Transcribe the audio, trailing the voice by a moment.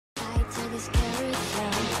Another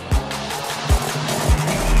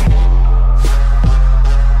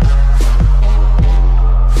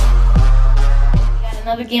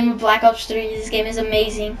game of Black Ops 3. This game is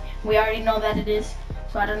amazing. We already know that it is,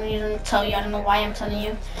 so I don't need to tell you. I don't know why I'm telling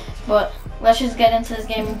you, but let's just get into this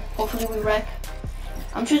game. Hopefully we wreck.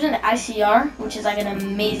 I'm choosing the ICR, which is like an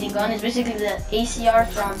amazing gun. It's basically the ACR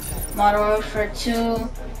from Modern Warfare 2,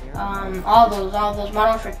 all those, Modern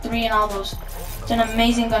Warfare 3 and all those. It's an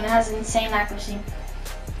amazing gun. It has insane accuracy.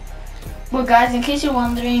 But guys, in case you're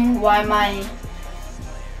wondering why my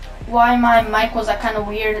mic was like kind of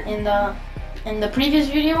weird in the previous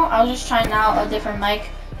video, I was just trying out a different mic.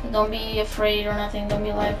 So don't be afraid or nothing. Don't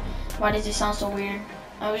be like, why does it sound so weird?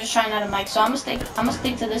 I was just trying out a mic, so I'm gonna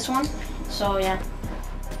stick to this one. So yeah.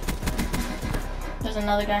 There's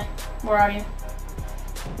another guy. Where are you?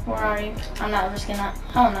 Where are you? I'm not risking that.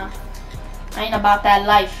 Hell no. I ain't about that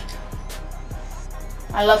life.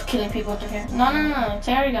 I love killing people through here. No.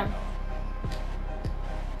 Take out your gun.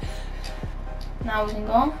 Now we can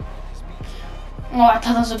go. Oh, I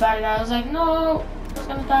thought that was a bad guy. I was like, no, I was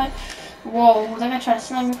gonna die. Whoa, that guy tried to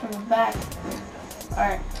snipe me from the back.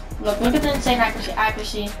 Alright, look at the insane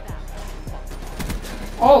accuracy.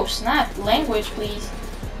 Oh, snap. Language, please.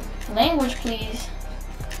 Language, please.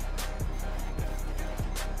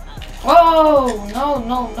 Whoa,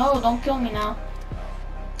 no, don't kill me now.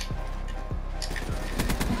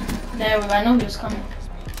 There we go, I knew he was coming.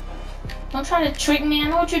 Don't try to trick me, I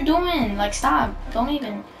know what you're doing. Like, stop, don't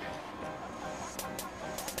even.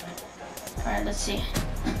 Alright, let's see.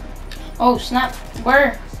 Oh, snap.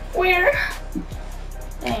 Where?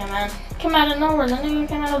 Damn, man. Came out of nowhere. The nigga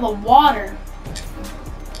came out of the water.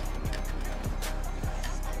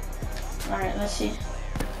 Alright, let's see.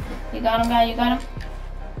 You got him, guy? You got him?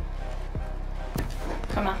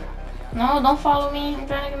 Come on. No, don't follow me. I'm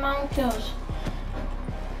trying to get my own kills.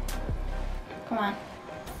 Come on.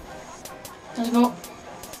 Let's go.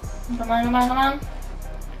 Come on.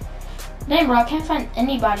 Damn, bro. I can't find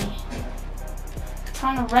anybody.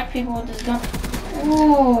 Trying to wreck people with this gun.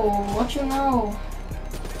 Ooh, what you know?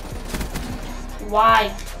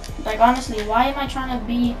 Why? Like, honestly, why am I trying to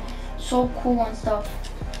be so cool and stuff?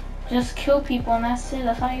 Just kill people and that's it.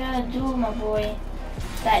 That's all you gotta do, my boy.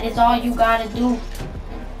 That is all you gotta do.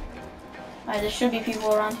 Alright, there should be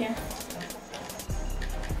people around here.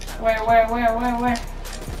 Where?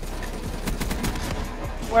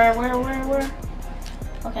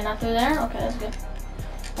 Okay, not through there? Okay, that's good.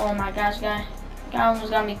 Oh my gosh, guy. Guy almost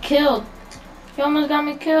got me killed. He almost got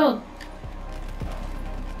me killed.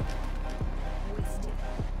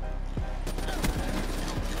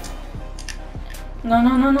 No.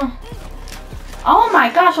 Oh my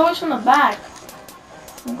gosh, always from the back.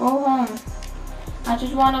 Go home. I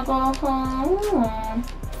just want to go home.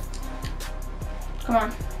 Come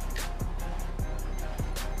on.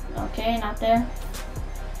 Okay, not there.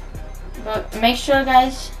 But make sure,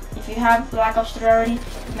 guys, if you have Black Ops 3 already,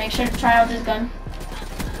 make sure to try out this gun.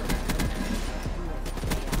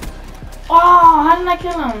 Oh, how did I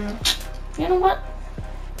kill him? You know what?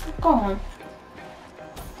 Go home.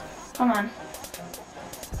 Come on.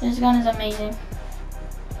 This gun is amazing.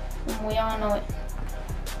 We all know it.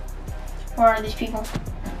 Where are these people?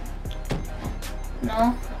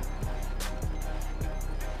 No?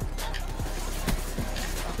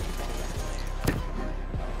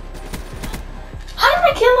 How did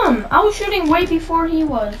I kill him? I was shooting way before he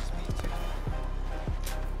was.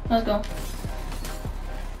 Let's go.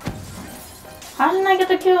 How didn't I get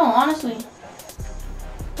the kill, honestly?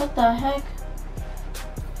 What the heck?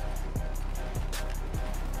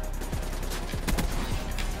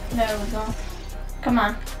 There we go. Come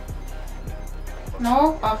on.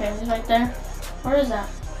 No? Okay, he's right there. Where is that?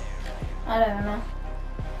 I don't know.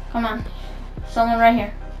 Come on. Someone right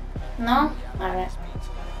here. No? Alright.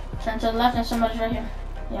 Turn to the left and somebody's right here.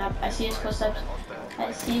 Yep, I see his footsteps.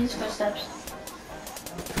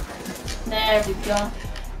 There we go.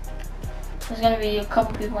 There's gonna be a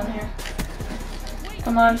couple people in here.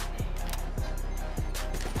 Come on.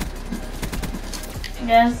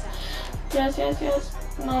 Yes.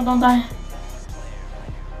 No, don't die.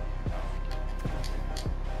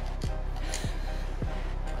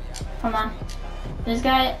 Come on. This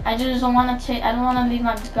guy, I just don't want to take, I don't want to leave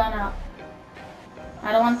my gun out.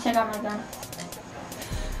 I don't want to take out my gun.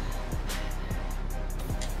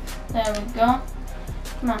 There we go.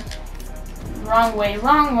 Come on. Wrong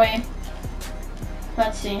way.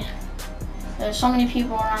 Let's see. There's so many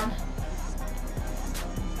people around.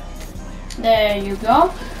 There you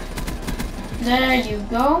go.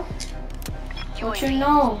 What you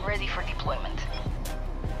know? Ready for deployment.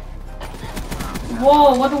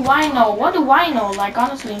 Whoa, what do I know? Like,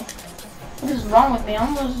 honestly. What is wrong with me?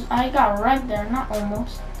 I got wrecked there. Not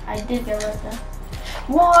almost. I did get wrecked there.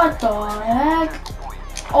 What the heck?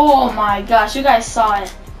 Oh my gosh, you guys saw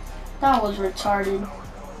it. That was retarded.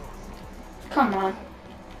 Come on.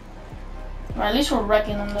 Well, at least we're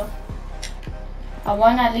wrecking them though. I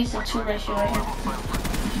won at least a 2 ratio right here.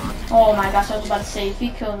 Oh my gosh, I was about to say, if he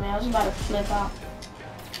killed me, I was about to flip out.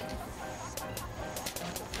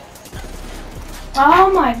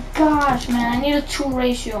 Oh my gosh, man, I need a 2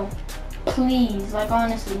 ratio. Please, like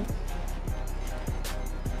honestly.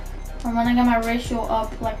 I'm gonna get my ratio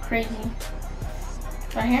up like crazy.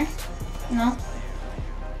 Right here? No?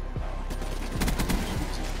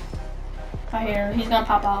 Right here, he's gonna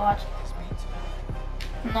pop out, watch.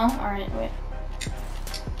 No? Alright, wait.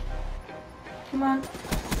 Come on.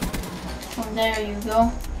 Oh, there you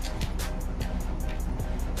go.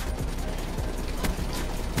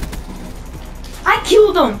 I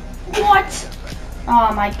killed him! What?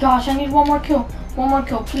 Oh my gosh, I need one more kill. One more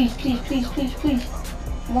kill, please, please, please, please, please.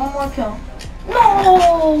 One more kill.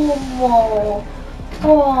 No!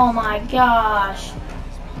 Oh my gosh.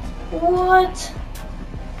 What?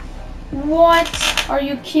 What? Are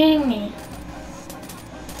you kidding me?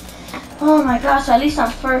 Oh my gosh, at least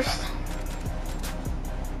I'm first.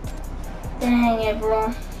 Dang it,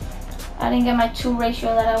 bro. I didn't get my 2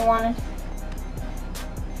 ratio that I wanted.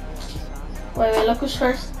 Wait, look who's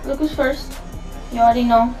first. Look who's first. You already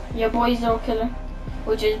know. Your boy Zero Killer,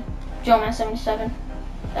 which is Joeman77.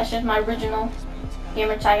 That's just my original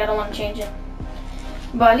gamer tag. I don't want to change it.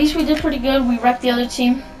 But at least we did pretty good. We wrecked the other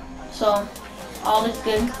team. So, all is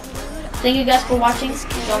good. Thank you guys for watching.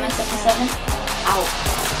 Joeman77 out.